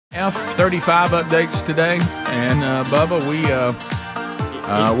F-35 updates today, and Bubba,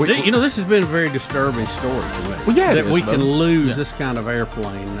 you know, this has been a very disturbing story to me. Well, yeah, that we can lose yeah. this kind of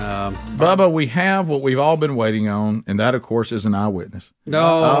airplane. Bubba, we have what we've all been waiting on, and that, of course, is an eyewitness.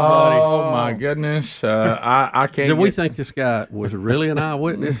 Oh, my goodness! I can't. Do we think this guy was really an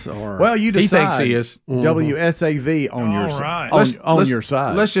eyewitness, or well, you decide. He thinks he is. WSAV on your side. On your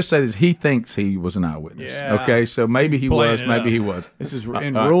side. Let's just say this: he thinks he was an eyewitness. Yeah. Okay, so maybe he was, maybe he was. This is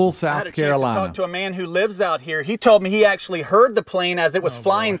in rural South Carolina. I talked to a man who lives out here. He told me he actually heard the plane as it was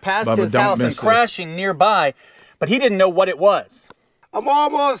flying past his house and crashing nearby, but he didn't know what it was. I'm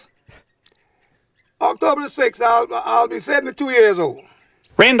almost October the 6th. I'll be 72 years old.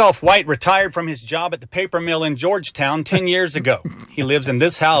 Randolph White retired from his job at the paper mill in Georgetown 10 years ago. He lives in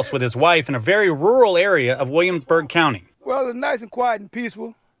this house with his wife in a very rural area of Williamsburg County. Well, it's nice and quiet and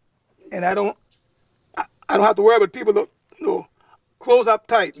peaceful, and I don't have to worry about people close up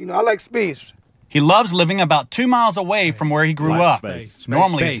tight. You know, I like space. He loves living about 2 miles away from where he grew up.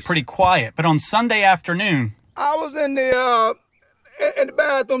 Normally it's pretty quiet, but on Sunday afternoon, I was in the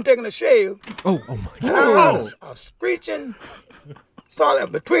bathroom taking a shave. Oh my God! And I heard a screeching. Saw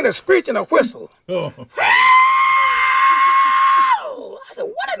that between a screech and a whistle. Oh. I said,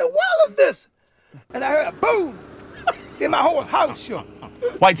 "What in the world is this?" And I heard a boom. Then my whole house shook.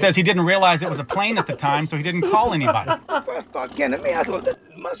 White says he didn't realize it was a plane at the time, so he didn't call anybody. First thought came to me, I said,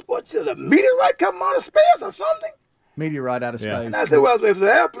 must be a meteorite coming out of space or something? Meteorite out of space. And I said, well, if it's an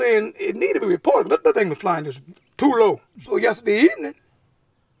airplane, it needed to be reported. That thing was flying just too low. So yesterday evening,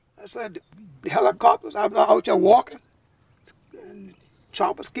 I said, the helicopters out there walking, and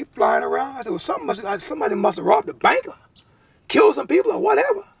choppers keep flying around. I said, well, somebody must have robbed a bank or killed some people or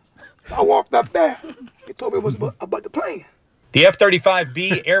whatever. So I walked up there. He told me it was about the plane. The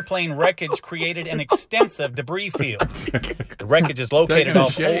F-35B airplane wreckage created an extensive debris field. The wreckage is located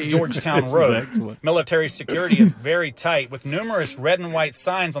off Old Georgetown Road. Military security is very tight, with numerous red and white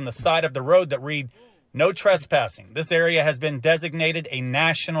signs on the side of the road that read, "No trespassing." This area has been designated a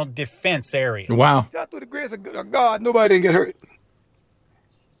national defense area. Wow. Through the grace of God, nobody didn't get hurt.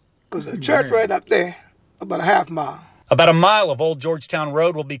 Because the church right up there, about a half mile. About a mile of Old Georgetown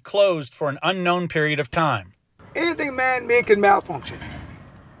Road will be closed for an unknown period of time. Anything man-made can malfunction.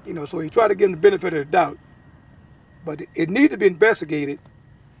 You know, so you try to give them the benefit of the doubt. But it needs to be investigated,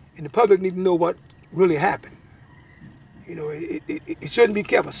 and the public needs to know what really happened. You know, it shouldn't be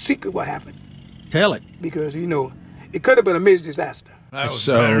kept a secret what happened. Tell it. Because, you know, it could have been a major disaster. That was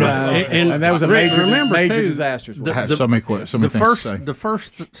and that was a major disaster. The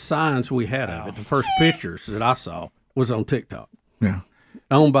first signs we had of it, the first pictures that I saw, was on TikTok. Yeah.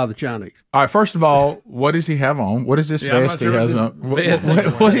 Owned by the Chinese. All right, first of all, what does he have on? What is this vest he has on?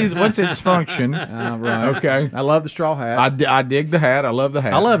 What's its function? Right. Okay. I love the straw hat. I dig the hat. I love the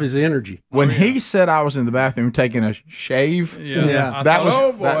hat. I love his energy. When he said I was in the bathroom taking a shave, that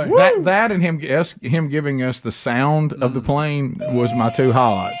and him giving us the sound of the plane was my two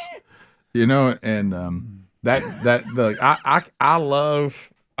highlights. You know, and I love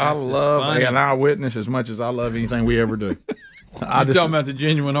an eyewitness as much as I love anything we ever do. You're talking about the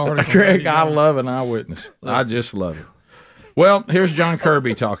genuine article. Craig, I love an eyewitness. I just love it. Well, here's John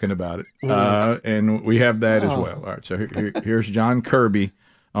Kirby talking about it, and we have that as well. All right, so here's John Kirby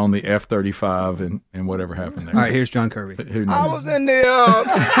on the F-35 and whatever happened there. All right, here's John Kirby. I was in the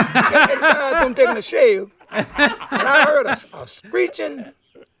bathroom taking a shave, and I heard a screeching.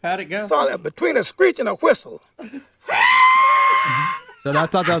 How'd it go? Saw that between a screech and a whistle. So I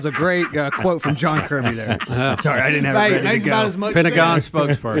thought that was a great quote from John Kirby there. Sorry, I didn't have it ready to go. About as much Pentagon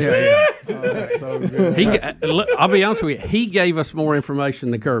spokesperson. Yeah. Oh, that's so good. I'll be honest with you. He gave us more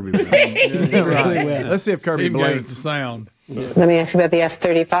information than Kirby. Right. Let's see if Kirby blames the sound. Let me ask you about the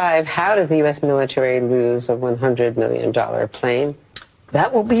F-35. How does the U.S. military lose a $100 million plane?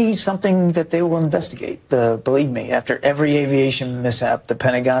 That will be something that they will investigate. Believe me, after every aviation mishap, the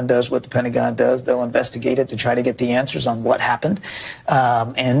Pentagon does what the Pentagon does. They'll investigate it to try to get the answers on what happened.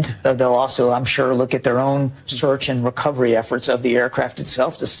 And they'll also, I'm sure, look at their own search and recovery efforts of the aircraft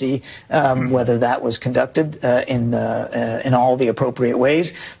itself to see whether that was conducted in all the appropriate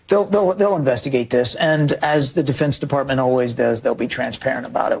ways. They'll investigate this. And as the Defense Department always does, they'll be transparent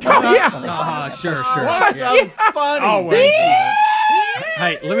about it. When they find Sure. What's so funny? Always.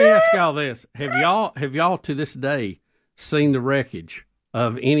 Hey, let me ask y'all this: Have y'all to this day seen the wreckage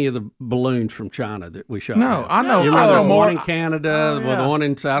of any of the balloons from China that we shot? No, I know. You remember I know the more. one in Canada, the one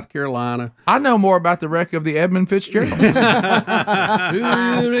in South Carolina. I know more about the wreck of the Edmund Fitzgerald. Big leg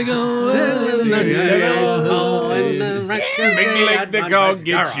they call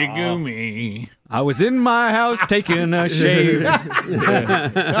get you goomy. I was in my house taking a shave.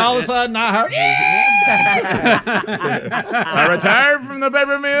 All of a sudden, I heard. I retired from the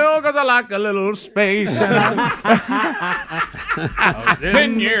paper mill because I like a little space.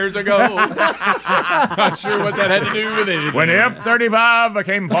 10 years ago. Not sure what that had to do with anything. When the F-35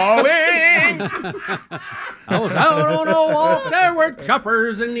 came falling. I was out on a walk. There were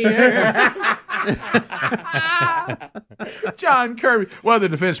choppers in the air. John Kirby. Well, the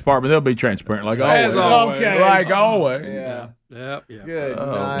Defense Department, they'll be transparent like always. As always. Okay. Like always. Yeah. Yep. Good Oh,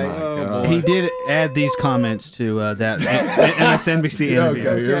 night. my God. He did add these comments to that MSNBC interview.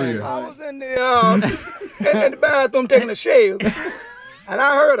 Okay, here we go. I was in the bathroom taking a shave, and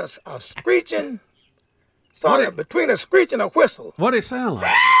I heard a screeching, started between a screech and a whistle. What it sound like?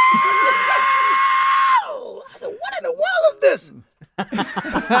 I said, what in the world is this?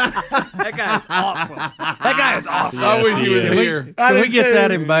 That guy is awesome. That guy is awesome. I wish he was here. Can we get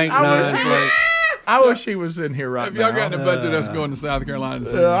that in bank I wish he was in here right If now. y'all got in a budget, us going to South Carolina to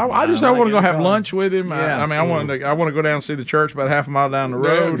see I want to go have going. lunch with him. Yeah. I mean, I want to go down and see the church about half a mile down the Yeah,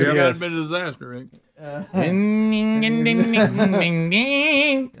 road. Carolina's Yes. been a disaster, Rick. He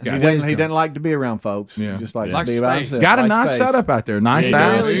doesn't like to be around folks. Yeah. He just likes Like to be about space. himself. Got a Like nice space. setup out there. Nice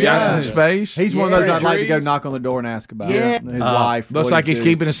Yeah, house. he Got some does. space. He's one of those Yeah. I'd like to go Trees. knock on the door and ask about Yeah. his life. Looks what like he he's sees.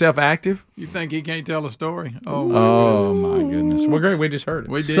 keeping himself active. You think he can't tell a story? Oh my goodness. Well, great. We just heard it.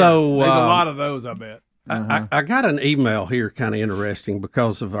 We did. So, There's a lot of those, I bet. I got an email here kind of interesting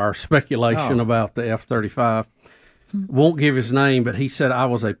because of our speculation about the F-35. Won't give his name, but he said, I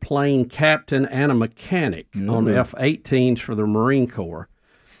was a plane captain and a mechanic on F-18s for the Marine Corps.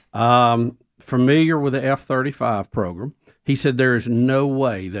 Familiar with the F-35 program. He said there is no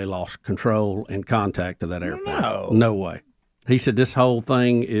way they lost control and contact of that airplane. No way. He said this whole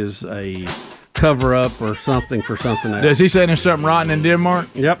thing is a cover-up or something for something else. Does he say there's something rotten in Denmark?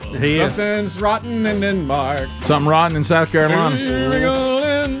 Yep, he is. Something's rotten in Denmark. Something rotten in South Carolina?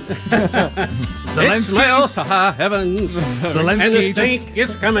 It smells to high heavens, and the Zelensky stink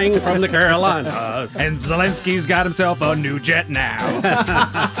is coming from the Carolinas. and Zelensky's got himself a new jet now.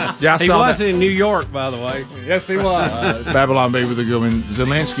 Yeah, I He saw was that. in New York, by the way. Yes, he was. Babylon Bay with a good one.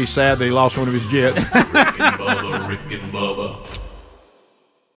 Zelensky's sad that he lost one of his jets. Rick and Bubba.